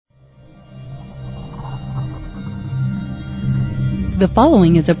The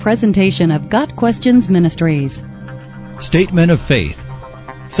following is a presentation of Got Questions Ministries. Statement of Faith.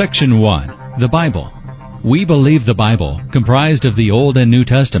 Section 1. The Bible. We believe the Bible, comprised of the Old and New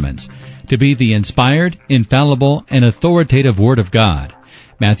Testaments, to be the inspired, infallible, and authoritative Word of God.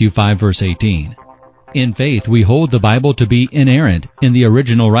 Matthew 5, verse 18. In faith, we hold the Bible to be inerrant in the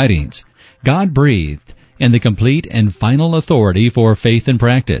original writings, God-breathed, and the complete and final authority for faith and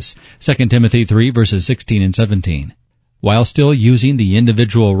practice. 2 Timothy 3, verses 16 and 17. While still using the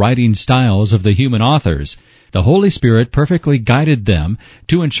individual writing styles of the human authors, the Holy Spirit perfectly guided them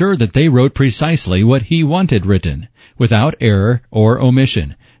to ensure that they wrote precisely what He wanted written, without error or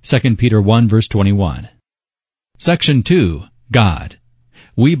omission. 2 Peter 1, verse 21. Section 2. God.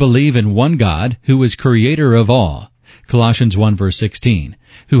 We believe in one God, who is creator of all. Colossians 1, verse 16.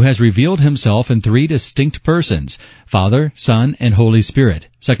 Who has revealed Himself in three distinct persons, Father, Son, and Holy Spirit.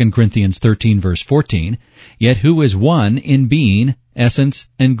 2 Corinthians 13, verse 14. Yet who is one in being, essence,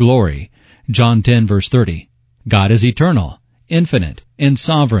 and glory. John 10, verse 30. God is eternal, infinite, and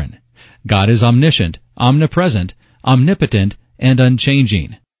sovereign. God is omniscient, omnipresent, omnipotent, and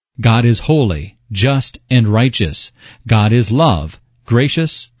unchanging. God is holy, just, and righteous. God is love,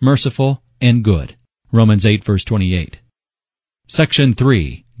 gracious, merciful, and good. Romans 8, verse 28. Section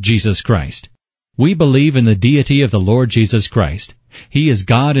 3. Jesus Christ. We believe in the deity of the Lord Jesus Christ. He is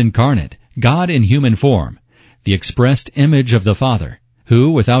God incarnate, God in human form, the expressed image of the Father,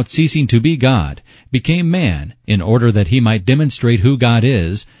 who, without ceasing to be God, became man in order that He might demonstrate who God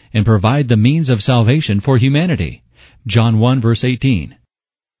is and provide the means of salvation for humanity. John 1, verse 18.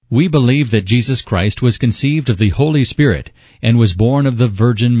 We believe that Jesus Christ was conceived of the Holy Spirit and was born of the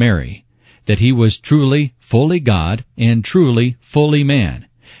Virgin Mary, that He was truly, fully God and truly, fully man,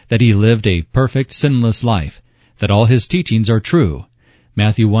 that He lived a perfect, sinless life, that all His teachings are true.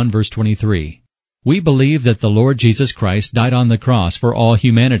 Matthew 1, verse 23. We believe that the Lord Jesus Christ died on the cross for all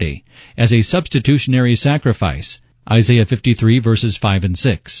humanity as a substitutionary sacrifice. Isaiah 53, verses 5 and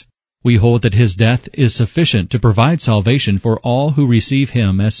 6. We hold that His death is sufficient to provide salvation for all who receive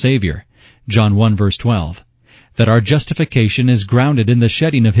Him as Savior. John 1, verse 12. That our justification is grounded in the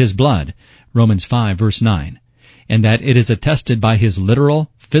shedding of His blood. Romans 5, verse 9. And that it is attested by His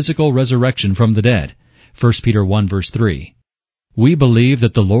literal, physical resurrection from the dead. 1 Peter 1, verse 3. We believe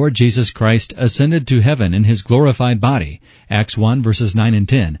that the Lord Jesus Christ ascended to heaven in His glorified body, Acts 1, verses 9 and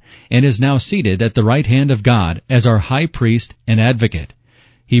 10, and is now seated at the right hand of God as our high priest and advocate.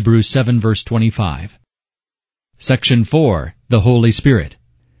 Hebrews 7, verse 25. Section 4. The Holy Spirit.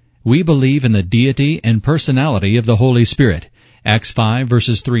 We believe in the deity and personality of the Holy Spirit, Acts 5,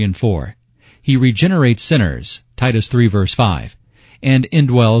 verses 3 and 4. He regenerates sinners, Titus 3, verse 5, and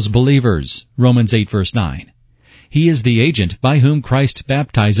indwells believers, Romans 8, verse 9. He is the agent by whom Christ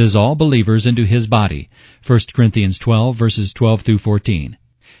baptizes all believers into His body, 1 Corinthians 12, verses 12 through 14.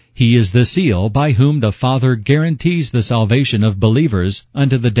 He is the seal by whom the Father guarantees the salvation of believers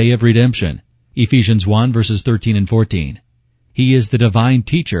unto the day of redemption, Ephesians 1, verses 13 and 14. He is the divine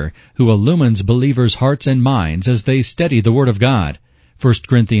teacher who illumines believers' hearts and minds as they study the Word of God, 1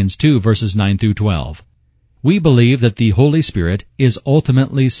 Corinthians 2, verses 9 through 12. We believe that the Holy Spirit is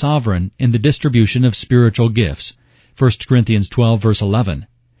ultimately sovereign in the distribution of spiritual gifts, 1 Corinthians 12, verse 11.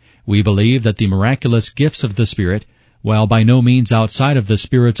 We believe that the miraculous gifts of the Spirit, while by no means outside of the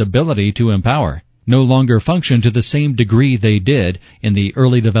Spirit's ability to empower, no longer function to the same degree they did in the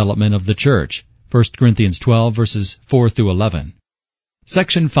early development of the Church, 1 Corinthians 12, verses 4 through 11.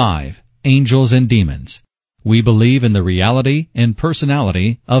 Section 5. Angels and Demons. We believe in the reality and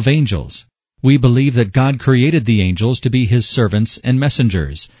personality of angels. We believe that God created the angels to be His servants and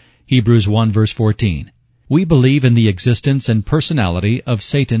messengers, Hebrews 1, verse 14. We believe in the existence and personality of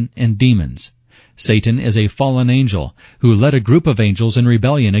Satan and demons. Satan is a fallen angel who led a group of angels in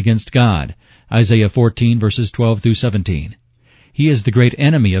rebellion against God, Isaiah 14, verses 12 through 17. He is the great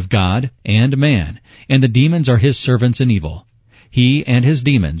enemy of God and man, and the demons are his servants in evil. He and his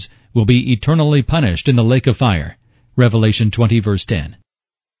demons will be eternally punished in the lake of fire, Revelation 20, verse 10.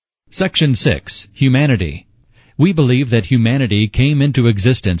 Section 6. Humanity. We believe that humanity came into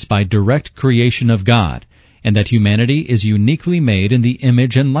existence by direct creation of God, and that humanity is uniquely made in the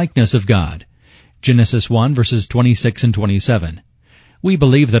image and likeness of God. Genesis 1, verses 26 and 27. We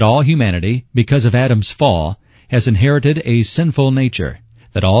believe that all humanity, because of Adam's fall, has inherited a sinful nature,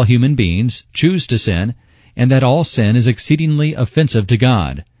 that all human beings choose to sin, and that all sin is exceedingly offensive to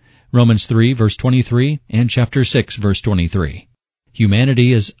God. Romans 3, verse 23, and chapter 6, verse 23.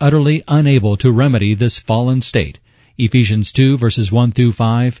 Humanity is utterly unable to remedy this fallen state. Ephesians 2, verses 1 through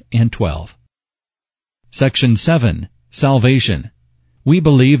 5 and 12. Section 7. Salvation. We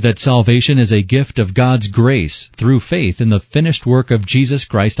believe that salvation is a gift of God's grace through faith in the finished work of Jesus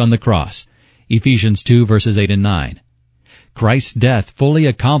Christ on the cross. Ephesians 2 verses 8 and 9. Christ's death fully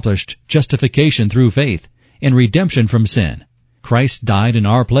accomplished justification through faith and redemption from sin. Christ died in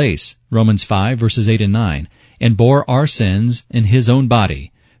our place, Romans 5 verses 8 and 9, and bore our sins in His own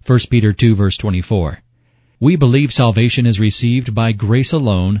body, 1 Peter 2 verse 24. We believe salvation is received by grace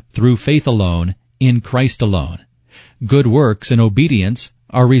alone, through faith alone, in Christ alone. Good works and obedience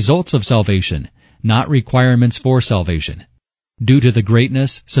are results of salvation, not requirements for salvation. Due to the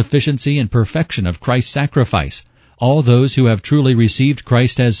greatness, sufficiency, and perfection of Christ's sacrifice, all those who have truly received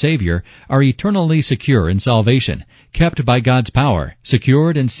Christ as Savior are eternally secure in salvation, kept by God's power,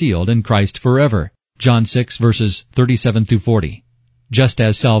 secured and sealed in Christ forever. John 6 verses 37 through 40. Just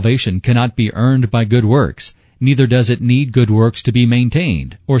as salvation cannot be earned by good works, neither does it need good works to be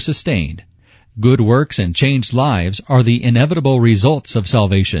maintained or sustained. Good works and changed lives are the inevitable results of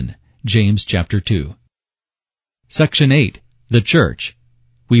salvation. James chapter 2. Section 8. The Church.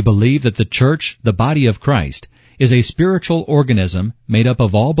 We believe that the Church, the body of Christ, is a spiritual organism made up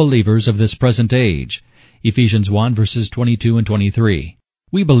of all believers of this present age. Ephesians 1 verses 22 and 23.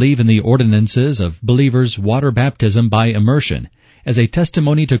 We believe in the ordinances of believers' water baptism by immersion as a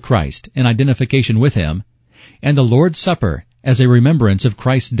testimony to Christ and identification with Him, and the Lord's Supper as a remembrance of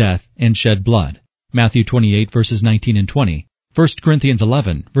Christ's death and shed blood. Matthew 28 verses 19 and 20, 1 Corinthians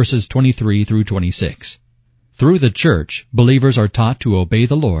 11 verses 23 through 26. Through the Church, believers are taught to obey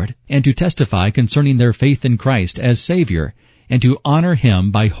the Lord and to testify concerning their faith in Christ as Savior and to honor Him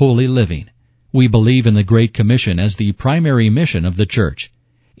by holy living. We believe in the Great Commission as the primary mission of the Church.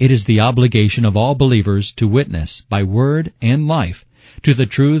 It is the obligation of all believers to witness, by word and life, to the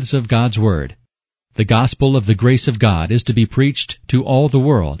truths of God's Word. The gospel of the grace of God is to be preached to all the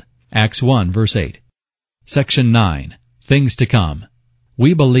world. Acts 1 verse 8. Section 9. Things to come.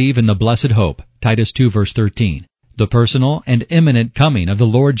 We believe in the blessed hope, Titus 2 verse 13, the personal and imminent coming of the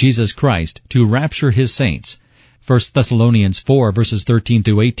Lord Jesus Christ to rapture His saints, 1 Thessalonians 4 verses 13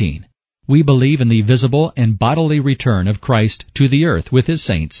 through 18. We believe in the visible and bodily return of Christ to the earth with His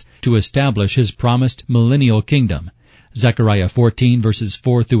saints to establish His promised millennial kingdom, Zechariah 14 verses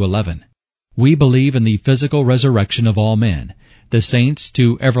 4 through 11. We believe in the physical resurrection of all men, the saints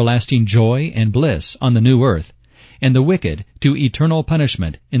to everlasting joy and bliss on the new earth, and the wicked to eternal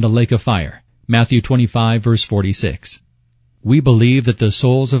punishment in the lake of fire, Matthew 25 verse 46. We believe that the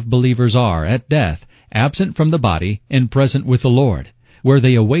souls of believers are, at death, absent from the body and present with the Lord, where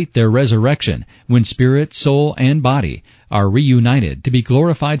they await their resurrection, when spirit, soul, and body are reunited to be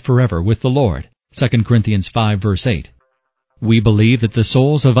glorified forever with the Lord, 2 Corinthians 5 verse 8. We believe that the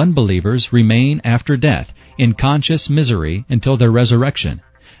souls of unbelievers remain after death in conscious misery until their resurrection,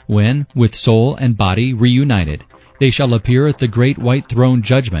 when, with soul and body reunited, they shall appear at the great white throne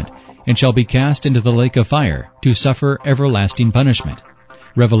judgment and shall be cast into the lake of fire to suffer everlasting punishment.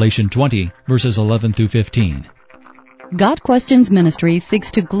 Revelation 20, verses 11 through 15. God Questions Ministries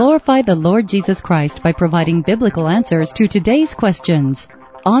seeks to glorify the Lord Jesus Christ by providing biblical answers to today's questions.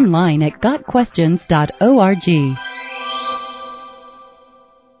 Online at GotQuestions.org.